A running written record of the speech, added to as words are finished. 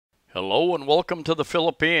Hello and welcome to the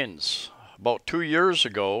Philippines. About 2 years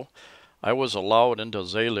ago, I was allowed into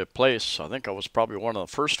Azalea Place. I think I was probably one of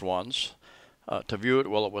the first ones to view it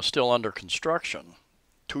while it was still under construction.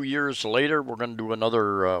 2 years later, we're going to do another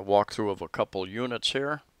walkthrough of a couple units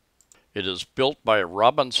here. It is built by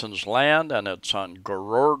Robinson's Land and it's on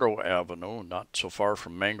Gorordo Avenue, not so far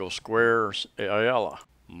from Mango Square's Ayala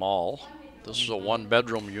Mall. This is a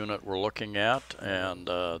one-bedroom unit we're looking at, and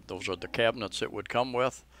those are the cabinets it would come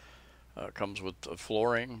with. Comes with the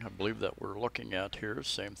flooring, I believe, that we're looking at here,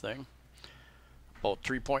 same thing. About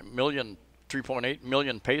 3.8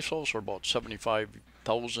 million pesos, or about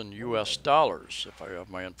 75,000 US dollars, if I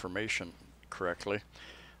have my information correctly.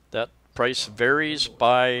 That price varies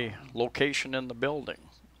by location in the building.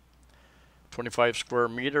 25 square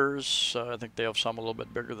meters, I think they have some a little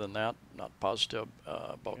bit bigger than that, not positive,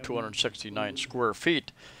 about 269 square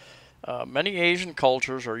feet. Many Asian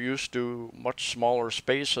cultures are used to much smaller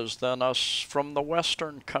spaces than us from the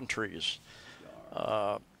Western countries.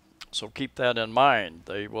 So keep that in mind.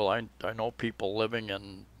 I know people living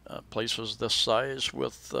in places this size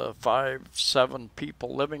with 5, 7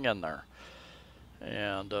 people living in there.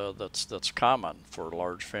 And that's common for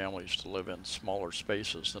large families to live in smaller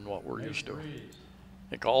spaces than what we're used to. I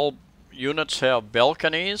think all units have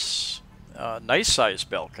balconies. Nice sized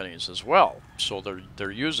balconies as well, so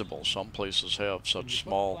they're usable. Some places have such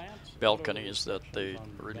small balconies that they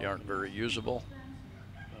really aren't very usable.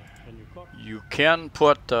 You can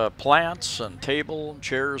put plants and table and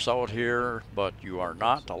chairs out here, but you are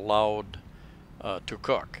not allowed to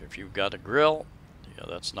cook. If you've got a grill, yeah,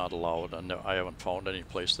 that's not allowed, and I haven't found any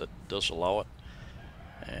place that does allow it.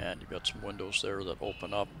 And you've got some windows there that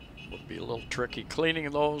open up. Would be a little tricky cleaning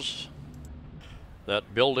those.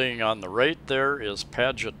 That building on the right there is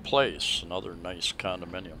Paget Place, another nice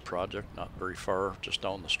condominium project, not very far, just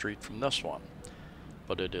down the street from this one.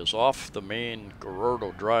 But it is off the main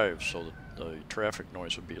Gorordo Drive, so that the traffic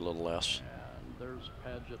noise would be a little less. And there's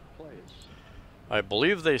Paget Place. I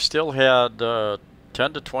believe they still had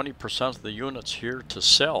 10 to 20% of the units here to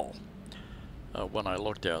sell when I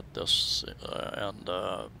looked at this, and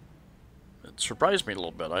it surprised me a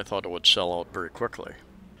little bit. I thought it would sell out very quickly.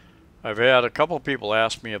 I've had a couple of people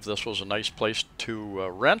ask me if this was a nice place to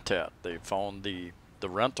rent at. They found the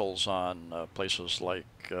rentals on places like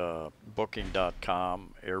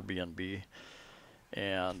Booking.com, Airbnb,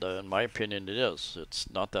 and in my opinion it is. It's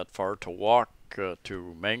not that far to walk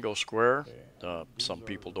to Mango Square. Some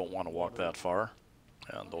people don't want to walk that far,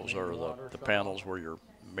 and those are the panels where your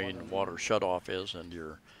main water shutoff is and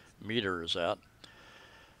your meter is at.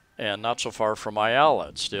 And not so far from Ayala.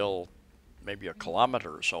 It's still maybe a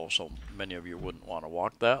kilometer or so, so many of you wouldn't want to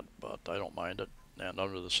walk that, but I don't mind it. And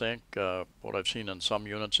under the sink, what I've seen in some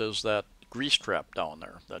units is that grease trap down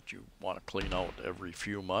there that you want to clean out every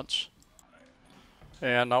few months.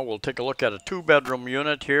 And now we'll take a look at a 2-bedroom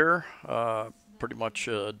unit here, pretty much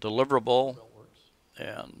deliverable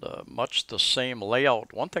and much the same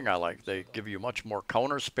layout. One thing I like, they give you much more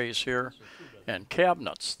counter space here and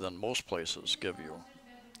cabinets than most places give you.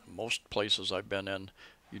 Most places I've been in,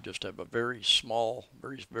 you just have a very small,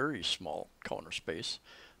 very small counter space.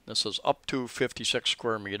 This is up to 56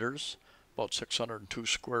 square meters, about 602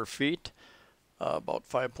 square feet, about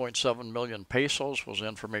 5.7 million pesos was the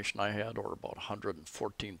information I had, or about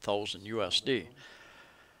 114,000 USD.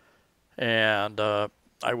 And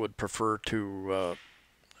I would prefer to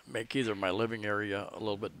make either my living area a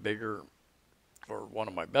little bit bigger or one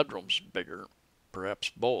of my bedrooms bigger, perhaps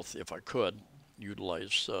both if I could,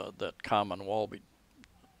 utilize that common wall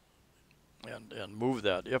and move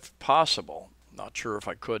that if possible. Not sure if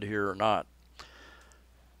I could here or not.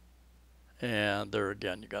 And there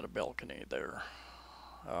again, you got a balcony there,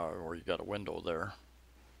 or you got a window there,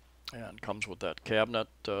 and comes with that cabinet.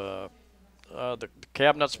 The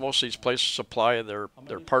cabinets most of these places supply they're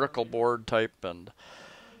particle board type and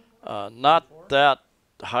not that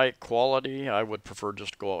high quality. I would prefer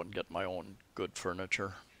just to go out and get my own good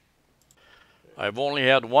furniture. I've only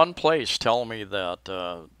had one place tell me that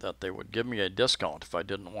that they would give me a discount if I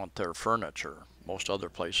didn't want their furniture. Most other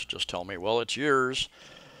places just tell me, well, it's yours,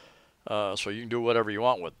 so you can do whatever you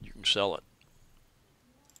want with it. You can sell it.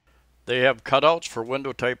 They have cutouts for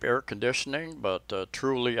window type air conditioning, but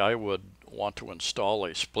truly I would want to install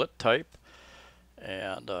a split type,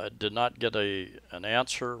 and I did not get an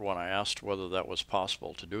answer when I asked whether that was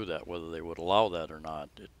possible to do that, whether they would allow that or not.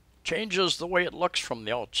 It changes the way it looks from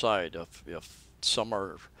the outside. If some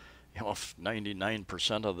are, you know, if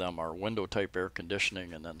 99% of them are window type air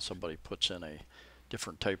conditioning and then somebody puts in a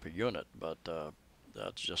different type of unit, but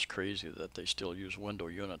that's just crazy that they still use window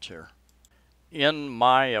units here, in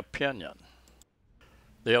my opinion.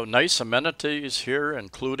 They have nice amenities here,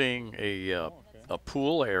 including a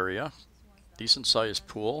pool area, decent sized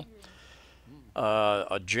pool,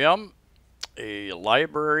 a gym, a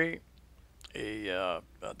library, I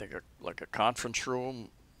think like a conference room.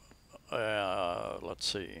 Let's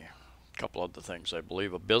see, a couple other things. I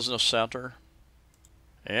believe a business center,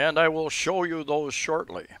 and I will show you those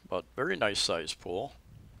shortly. But very nice sized pool,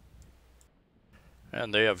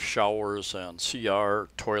 and they have showers and CR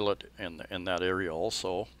toilet in that area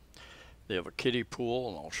also. They have a kiddie pool,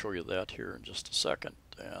 and I'll show you that here in just a second.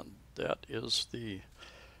 And that is they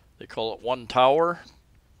call it one tower.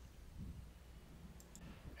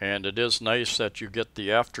 And it is nice that you get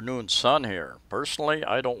the afternoon sun here. Personally,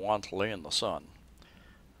 I don't want to lay in the sun.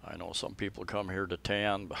 I know some people come here to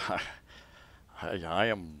tan, but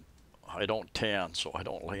I don't tan, so I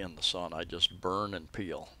don't lay in the sun. I just burn and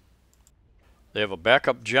peel. They have a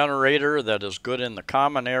backup generator that is good in the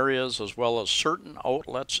common areas, as well as certain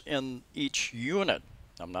outlets in each unit.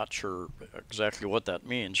 I'm not sure exactly what that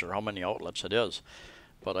means or how many outlets it is,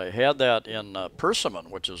 but I had that in Persimmon,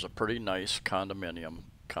 which is a pretty nice condominium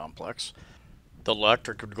complex. The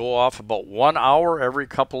electric would go off about 1 hour every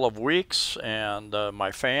couple of weeks, and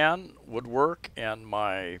my fan would work and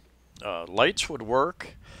my lights would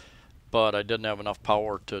work, but I didn't have enough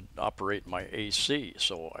power to operate my AC,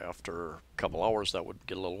 so after a couple hours that would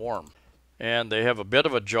get a little warm. And they have a bit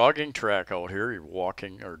of a jogging track out here. You're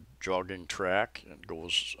walking or jogging track, and it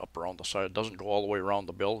goes up around the side. It doesn't go all the way around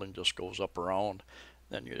the building, just goes up around.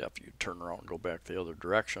 Then you'd have to turn around and go back the other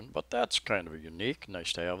direction. But that's kind of unique.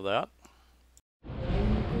 Nice to have that.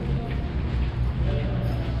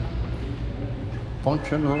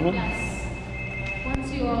 Function room? Yes.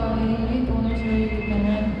 Once you are a unit owner, sir, you can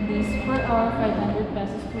rent this per hour, 500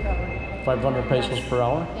 pesos per hour. 500 pesos per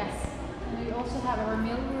hour? Yes. And we also have our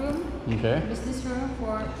meal room. Okay. Business room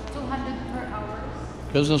for 200 per hour.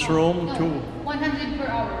 Business room, no, 100 per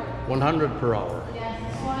hour. 100 per hour. Yes.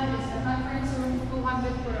 This one is the conference room,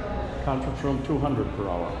 200 per hour. Conference room, 200 per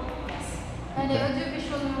hour. Yes. And the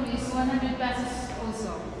audiovisual room is 100 pesos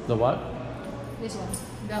also. The what? This one.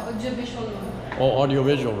 The audiovisual room. Oh,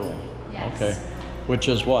 audiovisual room. Yes. Okay. Which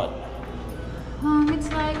is what?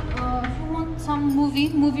 It's like if you want some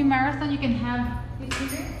movie marathon, you can have it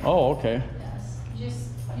here. Oh, okay. Yes.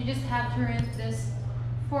 You just have to rent this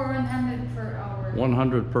for 100 per hour.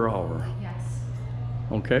 100 per hour. Yes.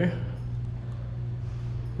 Okay.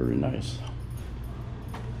 Very nice.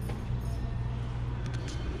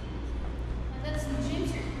 And that's the gym,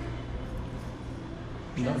 sir.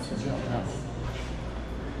 That's the gym, yeah.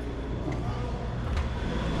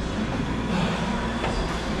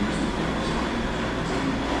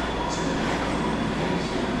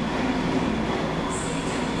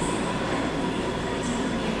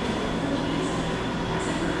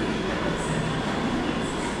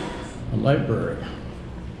 Library.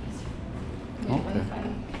 Okay.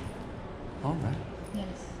 All right. Yes.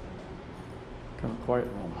 Kind of quiet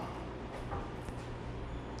room.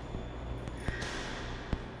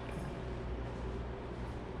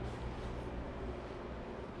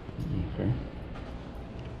 Okay.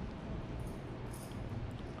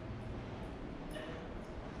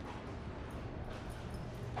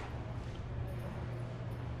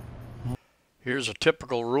 Here's a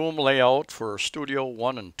typical room layout for studio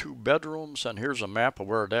 1 and 2 bedrooms, and here's a map of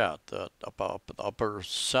where it's at. That up the upper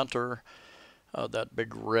center, that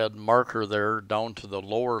big red marker there, down to the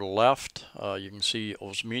lower left, you can see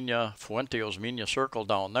Fuente Osmenia Circle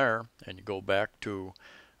down there, and you go back to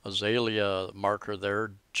Azalea marker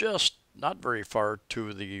there, just not very far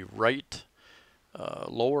to the right,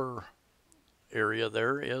 lower area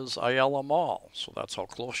there is Ayala Mall, so that's how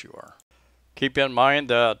close you are. Keep in mind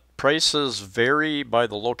that prices vary by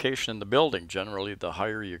the location in the building. Generally, the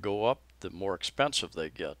higher you go up, the more expensive they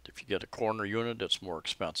get. If you get a corner unit, it's more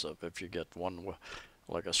expensive. If you get one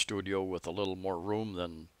like a studio with a little more room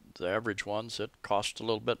than the average ones, it costs a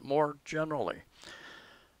little bit more generally.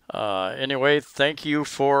 Anyway, thank you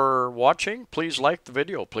for watching. Please like the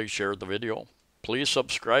video. Please share the video. Please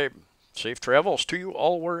subscribe. Safe travels to you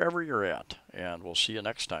all wherever you're at, and we'll see you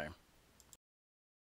next time.